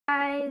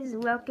guys,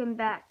 welcome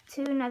back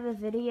to another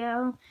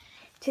video.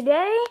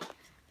 Today,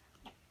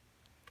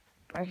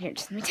 right here,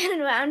 just let me turn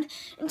it around.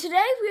 And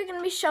today we're going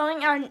to be showing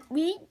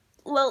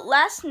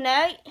last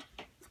night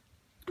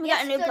we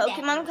got a new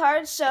Pokemon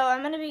card, so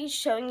I'm going to be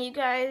showing you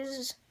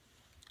guys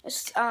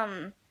most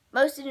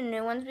of the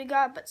new ones we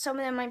got, but some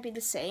of them might be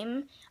the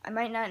same. I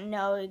might not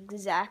know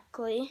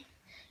exactly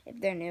if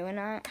they're new or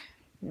not.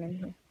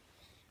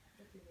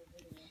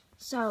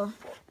 So,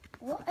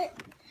 Look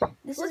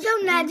how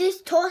Nad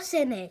is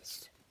tossing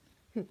it.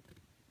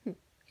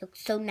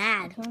 Looks so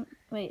mad.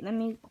 Wait, let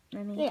me.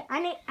 Yeah,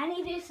 I need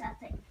to do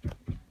something.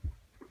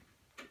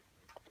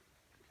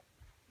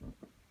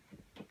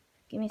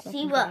 Give me a second,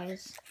 See, look.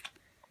 guys.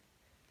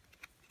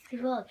 See,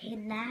 look, he's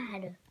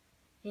Nad.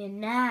 He's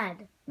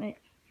Nad. Wait,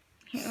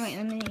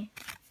 let me.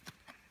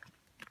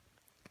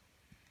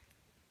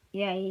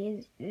 Yeah,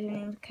 he's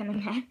kind of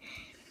mad.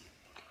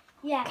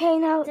 Yeah. Okay,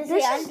 now This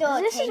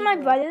this is my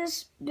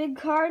brother's big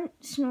card,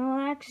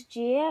 Snorlax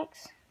GX.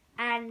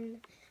 And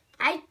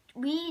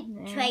we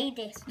trade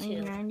this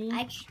too.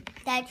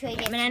 Dad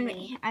traded it to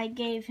me. I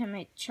gave him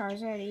a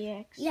Charizard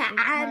EX. Yeah,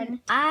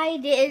 and I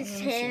did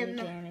him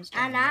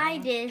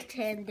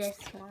this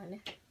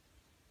one.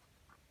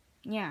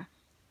 Yeah.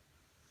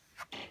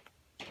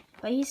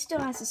 But he still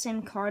has the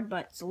same card,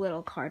 but it's a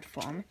little card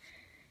form.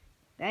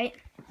 Right?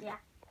 Yeah.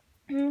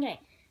 Okay.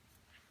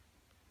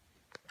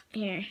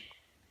 Here.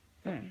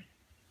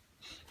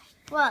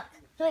 Look,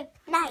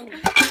 9.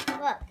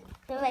 Look,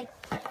 they're like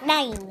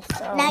 9.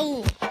 So,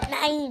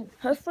 9.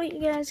 Hopefully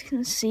you guys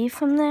can see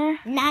from there.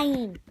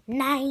 9.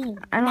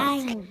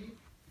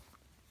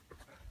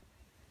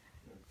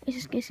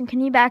 Jason, can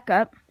you back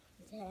up?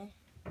 Okay.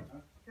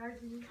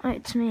 Oh,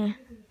 it's me.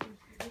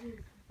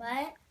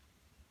 What?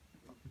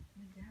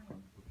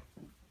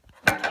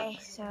 Okay,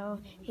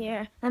 so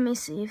here, let me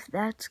see if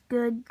that's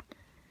good.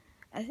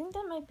 I think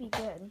that might be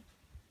good.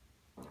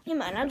 You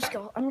mind? I'm just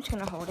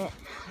gonna hold it.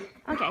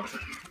 Okay,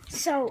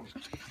 so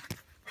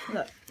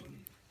look,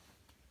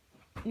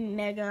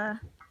 Mega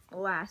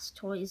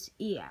Blastoise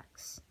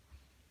EX.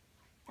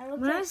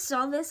 When I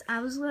saw this,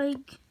 I was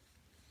like,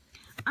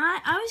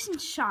 I was in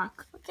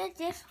shock. Look at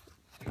this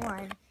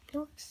one. He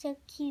looks so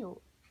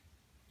cute.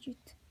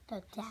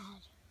 The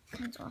dad.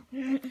 That's all.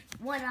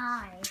 One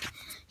eye.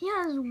 He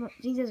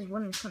does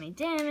 120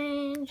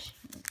 damage.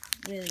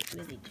 Really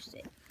just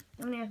it.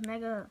 Then we have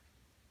Mega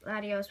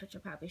Latios, which I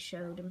probably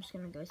showed. I'm just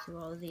gonna go through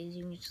all of these.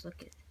 You can just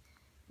look at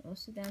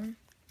most of them.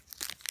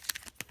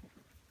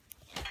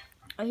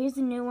 Oh, here's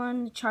the new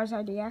one, the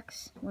Charizard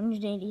EX.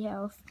 180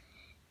 health,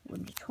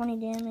 120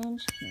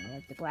 damage. And we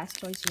have the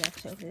Blastoise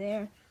EX over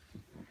there.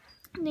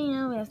 And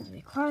then we have the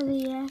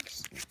Rayquaza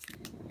EX.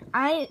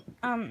 I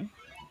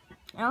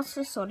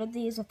also sorted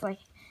these with like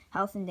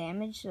health and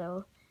damage,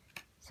 so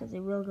they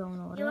will go in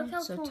order.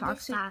 So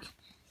toxic.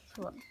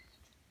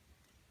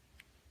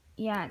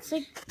 Yeah, it's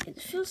like, it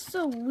feels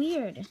so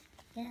weird.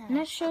 Yeah. I'm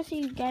not sure if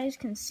you guys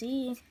can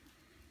see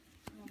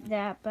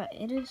that, but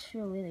it does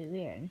feel really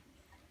weird.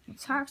 The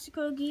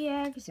Toxico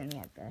EX, and we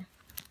have the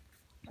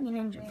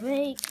Ninja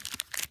Break.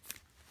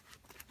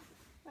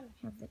 We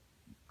have the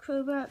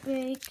Crobat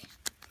Break.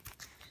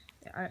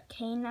 The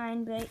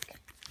Arcanine Break.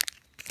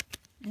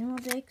 Animal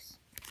Breaks.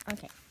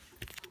 Okay.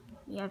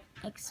 We have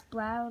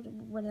Exploud,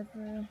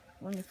 whatever,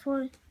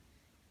 1-4.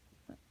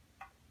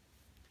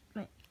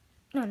 Wait,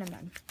 no, never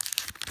mind.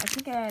 I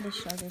think I already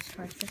showed this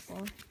card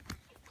before.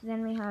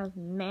 Then we have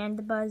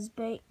Mandibuzz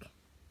Bake.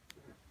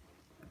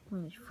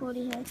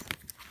 140 health.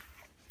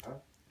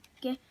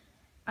 Okay,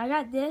 I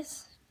got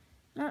this.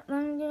 Not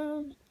long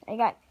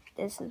ago.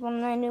 This is one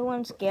of my new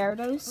ones,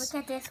 Gyarados. Look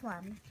at this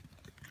one.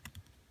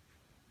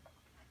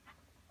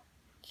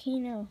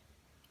 Kino.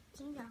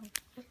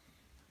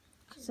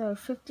 So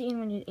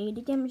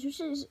 1580 damage, which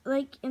is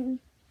like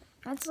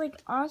that's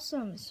like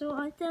awesome. So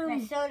I think.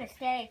 Wait,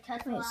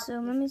 so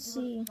let me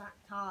see.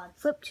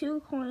 Flip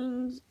 2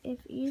 coins. If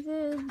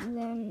either of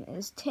them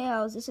is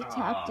tails, this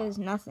attack does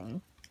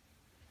nothing.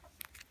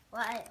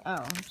 What?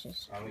 Oh,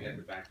 just. I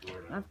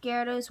have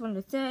Gyarados,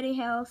 1-30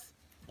 health,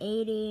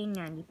 80,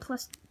 90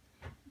 plus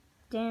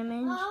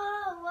damage.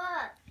 Oh,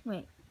 what?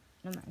 Wait,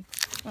 never mind.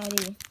 I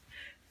already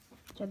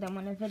showed that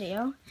one in a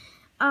video.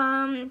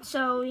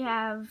 So we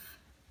have.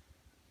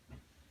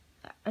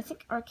 I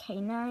think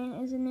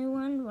Arcanine is a new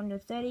one,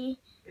 1-30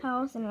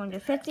 health and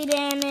 1-50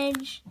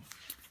 damage.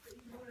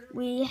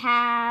 We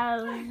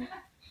have,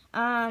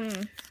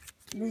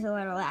 there's a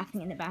lot of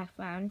laughing in the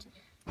background.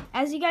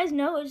 As you guys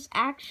know, it's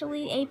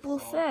actually April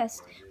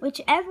 1st,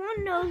 which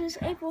everyone knows is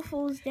April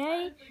Fool's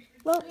Day.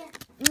 Well,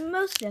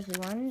 most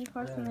everyone,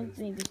 apart from like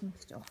babies and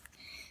stuff.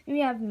 And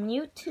we have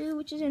Mewtwo,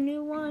 which is a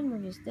new one,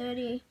 which is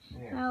 30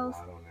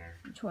 health,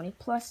 20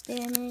 plus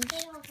damage.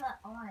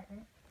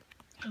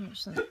 I'm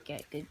just gonna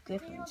get good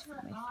griffins for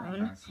my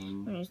phone.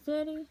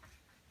 1-30.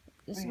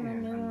 This is my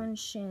new one,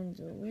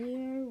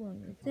 Chandelier.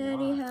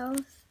 1-30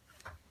 health.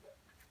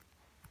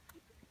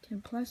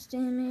 10 plus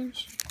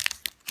damage.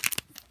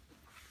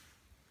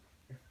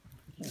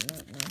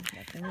 Okay,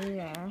 nothing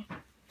there.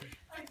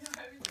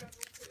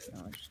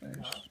 No, just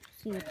gonna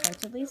see the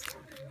cards at least.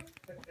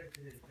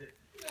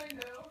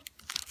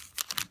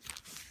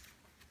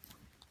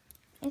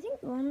 I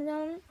think one of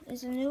them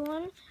is a new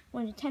one.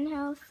 1 to 10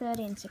 health,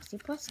 30 and 60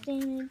 plus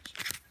damage.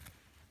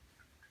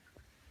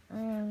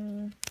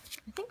 I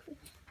think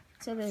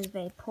so. There's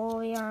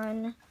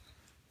Vaporeon,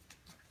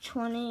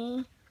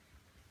 20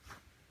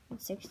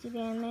 and 60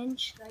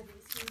 damage.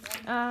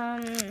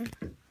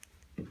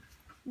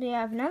 We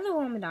have another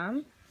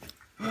Wormadam,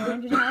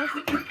 100 health,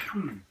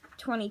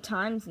 20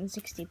 times and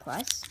 60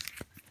 plus.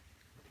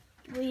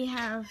 We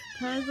have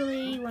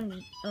Purgly,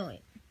 oh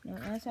wait, no,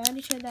 I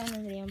already showed that in the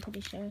video, I'm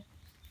pretty sure.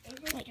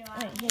 Wait,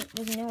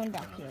 there's a new one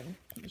back here, I'm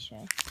pretty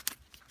sure.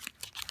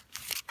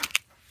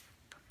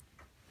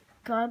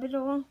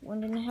 Garbodor,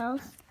 100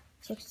 health,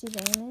 60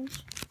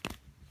 damage.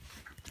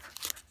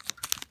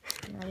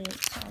 Not even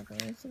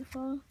Stargraves so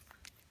far.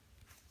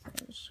 So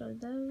I'll just show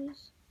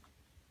those.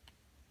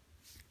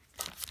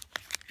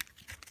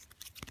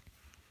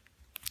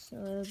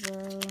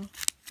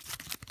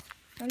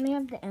 Then we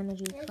have the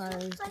energy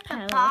cards.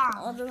 Like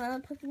all the other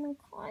Pokemon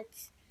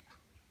cards.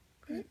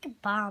 Like a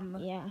bomb.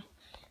 Yeah.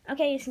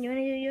 Okay, so you want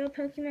to do your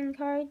Pokemon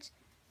cards,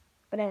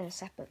 but in a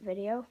separate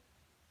video.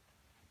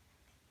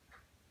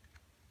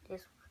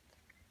 This one.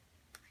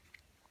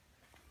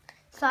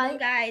 So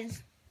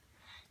guys,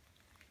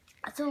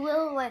 it's a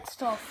little like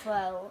sore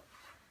throat.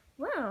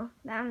 Well,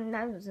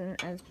 that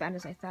wasn't as bad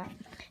as I thought.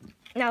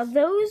 Now,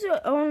 those are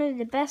only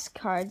the best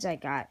cards I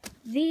got.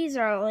 These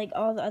are like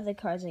all the other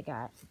cards I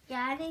got.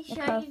 Yeah, I didn't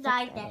show you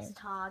Digest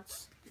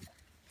cards.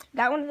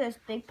 Got one of those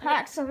big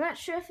packs. So I'm not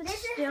sure if it's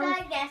still. This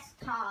is Digest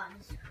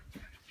cards.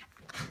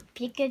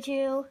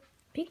 Pikachu.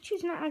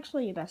 Pikachu's not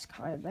actually your best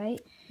card,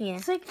 right? Yeah.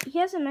 It's like he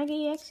has a Mega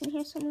EX in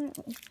here somewhere.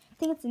 I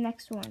think it's the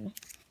next one.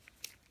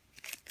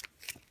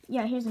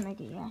 Yeah, here's a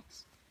Mega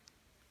EX.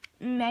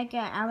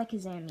 Mega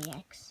Alakazam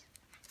EX.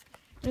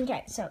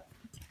 Okay, so.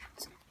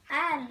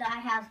 And I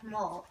have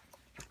more.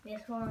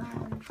 This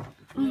one.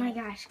 Oh my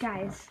gosh,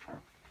 guys.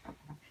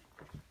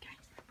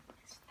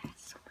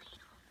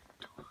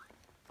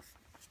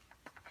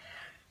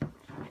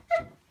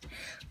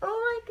 Oh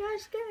my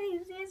gosh,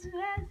 guys, there's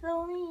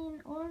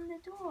Vaseline on the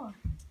door.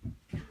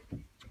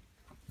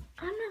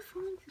 I'm not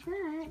falling for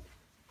that.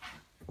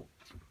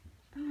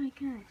 Oh my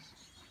gosh.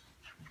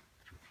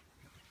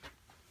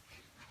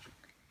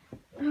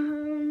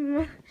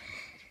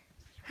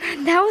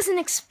 That wasn't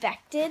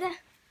expected.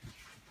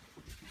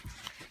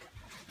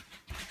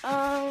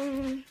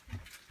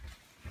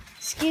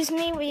 Excuse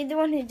me, were you the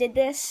one who did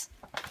this?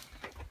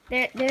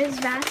 There's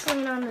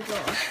Vaseline on the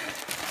door.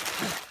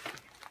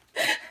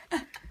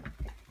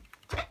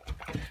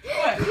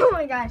 Oh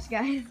my gosh,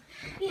 guys.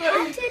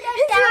 It's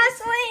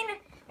Vaseline!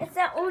 It's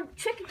that old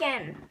trick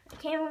again. It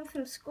came home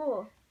from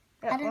school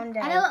one day.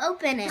 I don't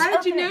open it. How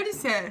did you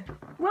notice it?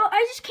 Well,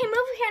 I just came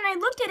over here and I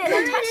looked at it and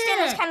I touched it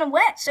and it's kind of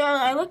wet, so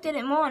I looked at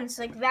it more and it's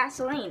like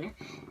Vaseline.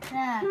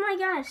 Yeah. Oh my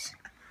gosh.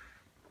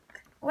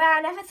 Wow,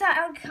 I never thought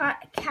I would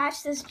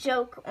catch this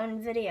joke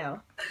on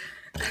video.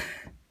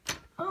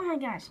 Oh my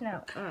gosh,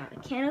 no. I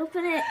can't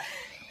open it.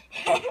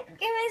 Give me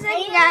a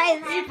second,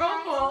 guys.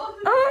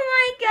 Oh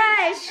my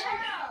gosh.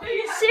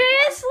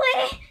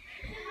 Seriously?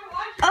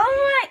 Oh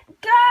my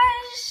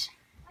gosh.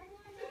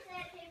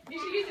 You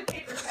should use a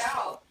paper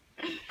towel.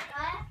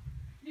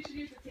 You should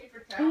use a paper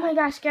towel. Oh my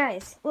gosh,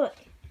 guys. Look.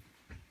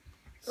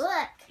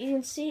 Look. You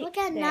can see. Look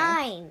at there.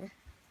 9.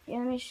 Yeah,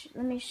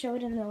 let me show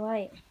it in the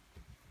light.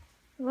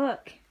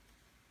 Look.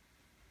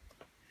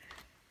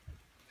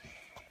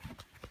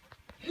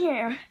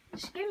 Here.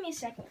 Just give me a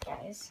second,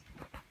 guys.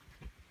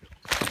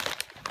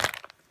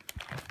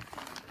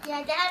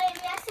 Yeah, Daddy,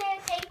 that's a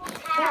table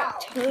towel.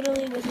 That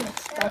totally wasn't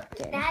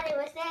expected. Daddy,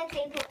 what's that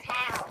table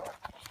towel?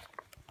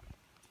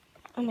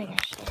 Oh my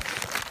gosh.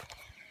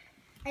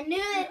 I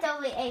knew it's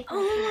only April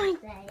Oh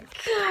Fool's Day.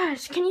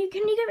 Gosh, can you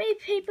get me a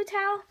paper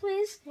towel,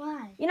 please?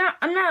 Why?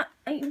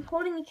 I'm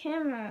holding the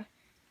camera.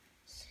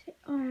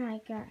 Oh my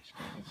gosh,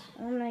 guys.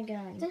 Oh my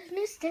god. Just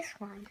missed this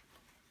one.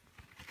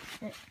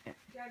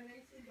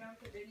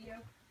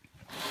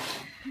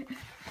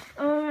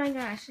 Oh my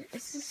gosh,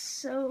 this is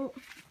so...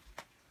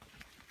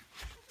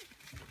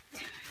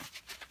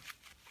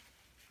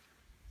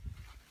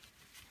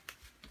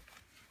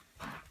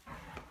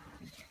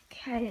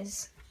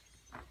 Guys.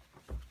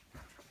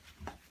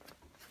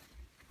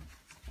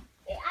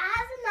 It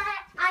has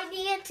an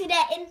idea to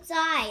the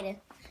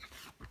inside.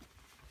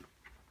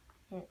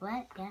 Wait,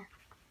 what? Yeah.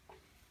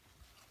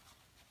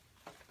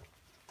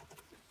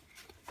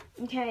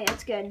 Okay,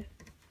 that's good.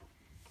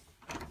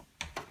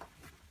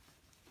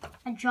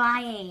 I'm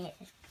trying it.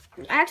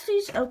 Actually,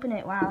 just open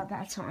it while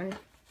that's on.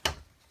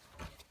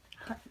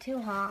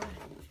 Too hard.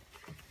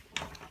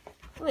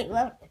 Wait,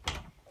 what?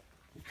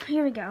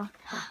 Here we go.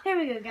 Here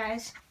we go,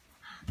 guys.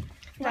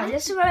 Now,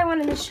 this is what I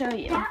wanted to show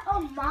you. That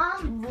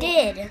Mom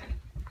did.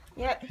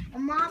 Yep.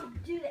 Mom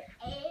did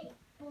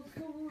April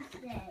Fool's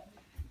Day.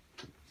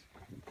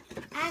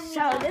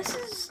 So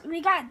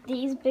we got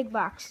these big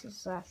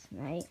boxes last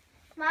night.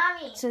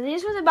 Mommy. So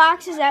these were the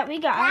boxes that we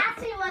got.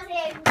 That's was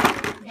April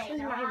Fool's Day. This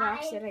is my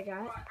box that I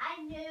got.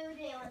 I knew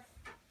there was.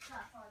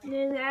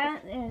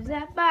 There's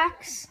that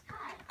box.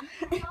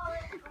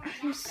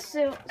 I'm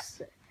still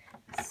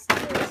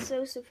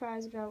so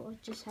surprised about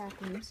what just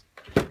happened.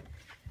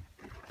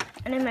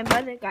 And then my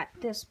brother got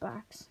this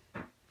box.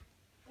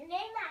 And then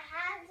my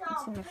hands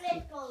all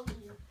prickly.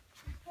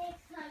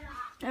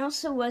 I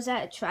also was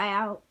at a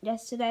tryout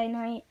yesterday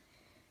night.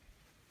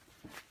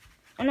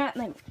 Or not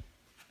like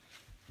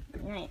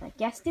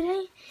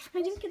yesterday.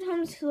 I didn't get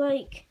home till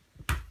like,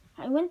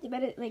 I went to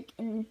bed at like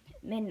in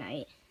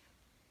midnight.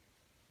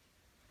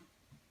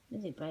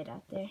 Is it bright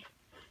out there?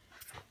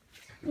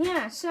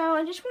 Yeah, so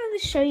I just wanted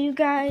to show you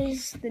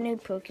guys the new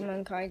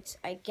Pokemon cards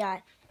I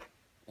got.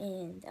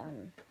 And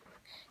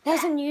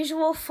that's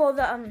unusual for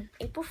the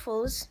April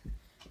Fools.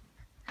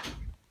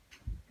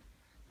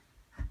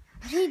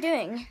 What are you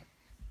doing?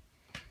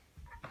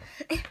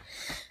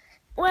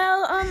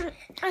 Well, I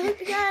hope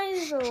you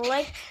guys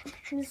like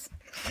this.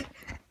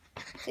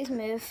 Please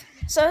move.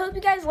 So I hope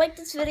you guys like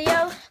this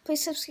video.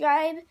 Please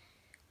subscribe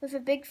with a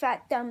big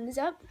fat thumbs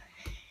up.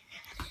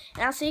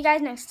 And I'll see you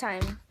guys next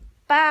time.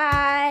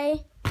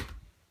 Bye.